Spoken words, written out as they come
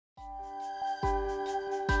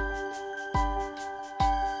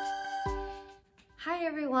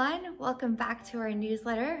everyone, welcome back to our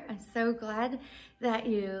newsletter. I'm so glad that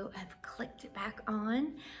you have clicked it back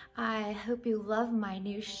on. I hope you love my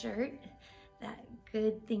new shirt, that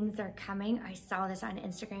good things are coming. I saw this on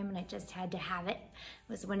Instagram and I just had to have it.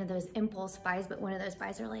 It was one of those impulse buys, but one of those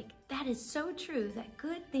buys are like, that is so true, that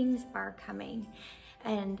good things are coming.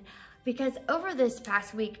 And because over this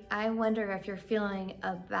past week, I wonder if you're feeling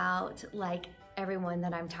about like everyone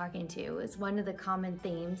that I'm talking to. Is one of the common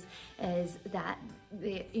themes is that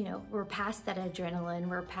we're past that adrenaline,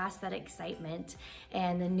 we're past that excitement,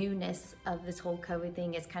 and the newness of this whole COVID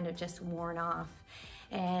thing is kind of just worn off.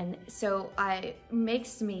 And so it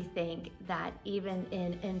makes me think that even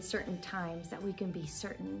in certain times that we can be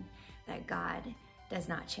certain that God does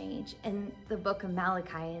not change. In the book of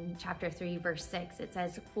Malachi in chapter 3 verse 6, it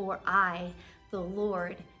says, "For I, the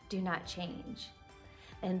Lord, do not change."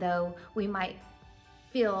 And though we might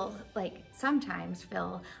sometimes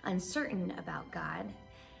feel uncertain about God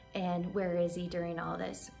and where is he during all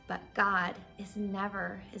this, but God is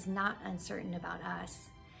not uncertain about us.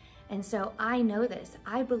 And so I know this,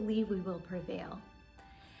 I believe we will prevail.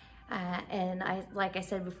 And like I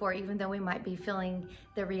said before, even though we might be feeling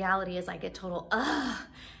the reality is like a total,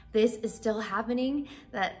 this is still happening,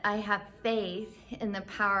 that I have faith in the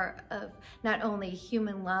power of not only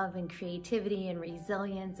human love and creativity and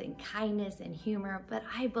resilience and kindness and humor, but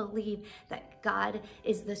I believe that God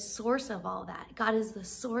is the source of all that. God is the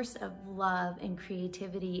source of love and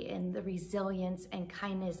creativity and the resilience and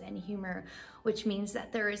kindness and humor, which means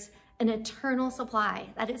that there is an eternal supply,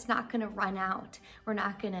 that it's not gonna run out. We're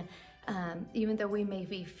not gonna, even though we may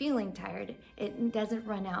be feeling tired, it doesn't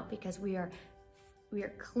run out because we are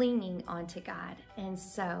clinging onto God. And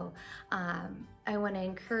so I want to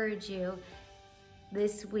encourage you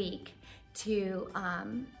this week to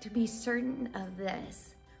be certain of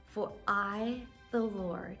this. For I, the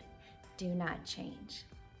Lord, do not change.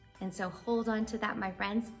 And so hold on to that, my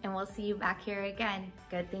friends, and we'll see you back here again.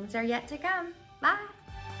 Good things are yet to come. Bye.